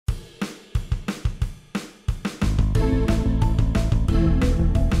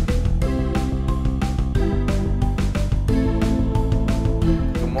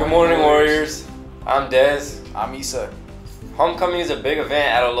you suck. Homecoming is a big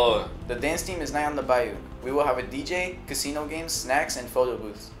event at Aloha. The dance team is Night on the Bayou. We will have a DJ, casino games, snacks, and photo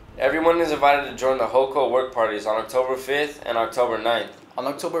booths. Everyone is invited to join the HOCO work parties on October 5th and October 9th. On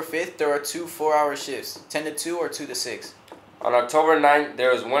October 5th, there are 2 4-hour shifts, 10 to 2 or 2 to 6. On October 9th,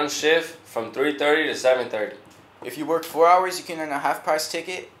 there is one shift from 3:30 to 7:30. If you work 4 hours, you can earn a half-price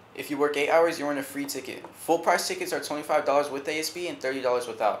ticket. If you work 8 hours, you earn a free ticket. Full-price tickets are $25 with ASB and $30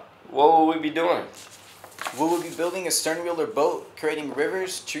 without. What will we be doing? We will be building a stern-wheeler boat, creating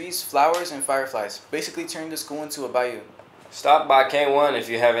rivers, trees, flowers, and fireflies, basically turning the school into a bayou. Stop by K1 if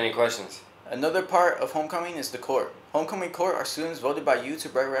you have any questions. Another part of homecoming is the court. Homecoming court are students voted by you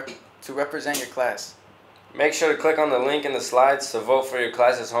to represent your class. Make sure to click on the link in the slides to vote for your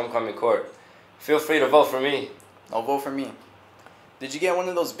class's homecoming court. Feel free to vote for me. I'll vote for me. Did you get one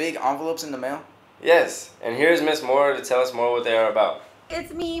of those big envelopes in the mail? Yes, and here's Miss Moore to tell us more what they are about.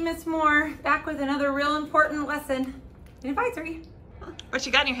 It's me, Miss Moore, back with another real important lesson. An advisory. What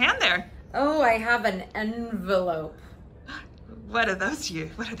you got in your hand there? Oh, I have an envelope. What are those to you?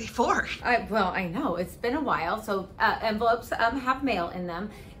 What are they for? Well, I know, it's been a while, so envelopes have mail in them.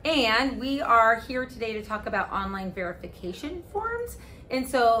 And we are here today to talk about online verification forms. And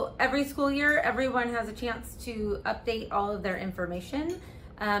so every school year, everyone has a chance to update all of their information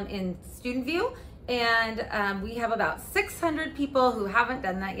in Student View. And we have about 600 people who haven't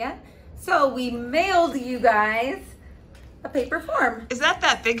done that yet. So we mailed you guys a paper form. Is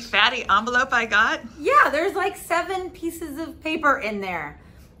that big fatty envelope I got? Yeah, there's like 7 pieces of paper in there.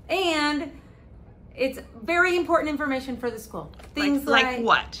 And it's very important information for the school. Things like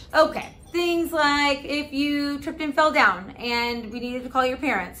what? Okay, things like if you tripped and fell down and we needed to call your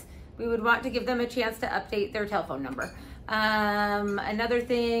parents, we would want to give them a chance to update their telephone number. Another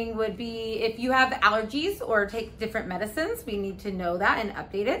thing would be if you have allergies or take different medicines, we need to know that and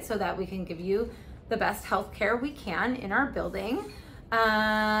update it so that we can give you the best health care we can in our building.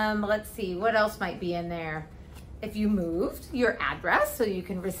 Let's see, what else might be in there? If you moved, your address, so you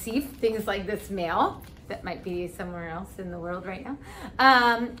can receive things like this mail that might be somewhere else in the world right now.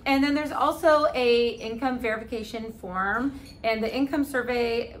 And then there's also a income verification form, and the income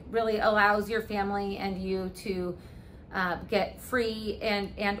survey really allows your family and you to get free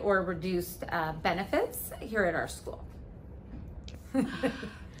and or reduced benefits here at our school.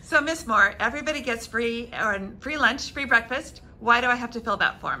 So Miss Moore, everybody gets free lunch, free breakfast. Why do I have to fill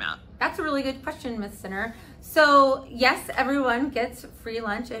that form out? That's a really good question, Miss Sinner. So yes, everyone gets free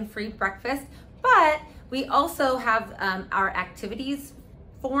lunch and free breakfast, but we also have our activities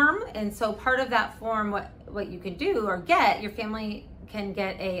form. And so part of that form, what you can do or get, your family can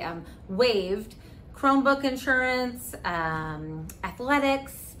get a waived Chromebook insurance,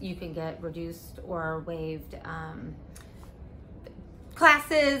 athletics, you can get reduced or waived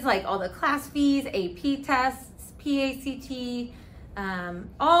classes, like all the class fees, AP tests, PACT,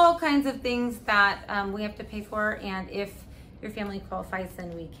 all kinds of things that we have to pay for. And if your family qualifies,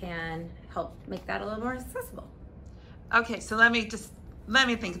 then we can help make that a little more accessible. Okay, so let me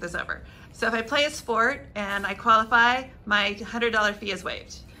think this over. So if I play a sport and I qualify, my $100 fee is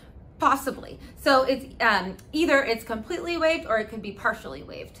waived. Possibly. So it's either it's completely waived or it can be partially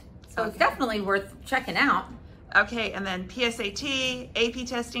waived. So It's definitely worth checking out. Okay, and then PSAT, AP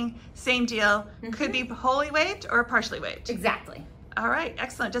testing, same deal. Mm-hmm. Could be wholly waived or partially waived. Exactly. All right,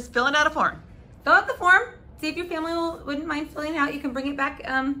 excellent. Just filling out a form. Fill out the form. See if your family wouldn't mind filling it out. You can bring it back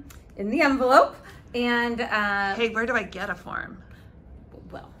in the envelope. And hey, where do I get a form?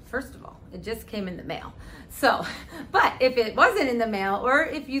 Well, first of all, it just came in the mail. So, but if it wasn't in the mail, or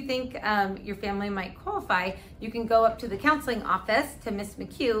if you think your family might qualify, you can go up to the counseling office to Miss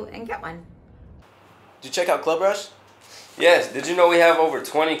McHugh and get one. Did you check out Club Rush? Yes, did you know we have over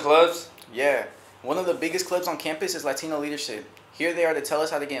 20 clubs? Yeah. One of the biggest clubs on campus is Latino Leadership. Here they are to tell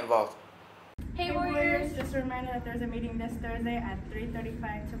us how to get involved. Hey Warriors! Just a reminder that there's a meeting this Thursday at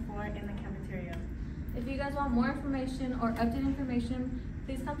 3:35 to 4 in the cafeteria. If you guys want more information or updated information,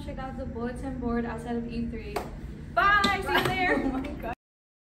 please come check out the bulletin board outside of E3. Bye! See you there! Oh my God.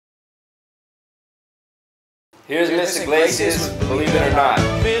 Here's Miss Iglesias, Believe It or Not.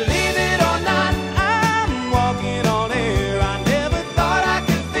 Believe it or not, I'm walking on air. I never thought I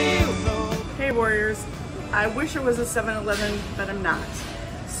could feel so. Hey Warriors, I wish it was a 7-Eleven, but I'm not.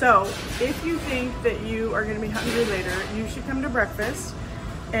 So if you think that you are going to be hungry later, you should come to breakfast,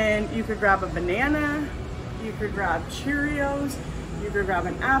 and you could grab a banana, you could grab Cheerios, you could grab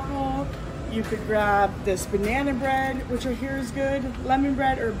an apple, you could grab this banana bread, which I hear is good, lemon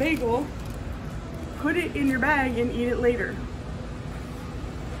bread or bagel. Put it in your bag and eat it later.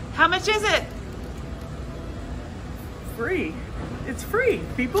 How much is it? Free. It's free.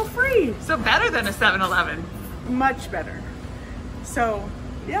 People, free. So better than a 7-Eleven. much better. So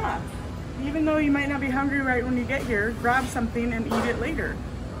yeah, even though you might not be hungry right when you get here, grab something and eat it later.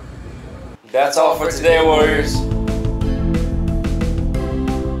 That's all for today, Warriors.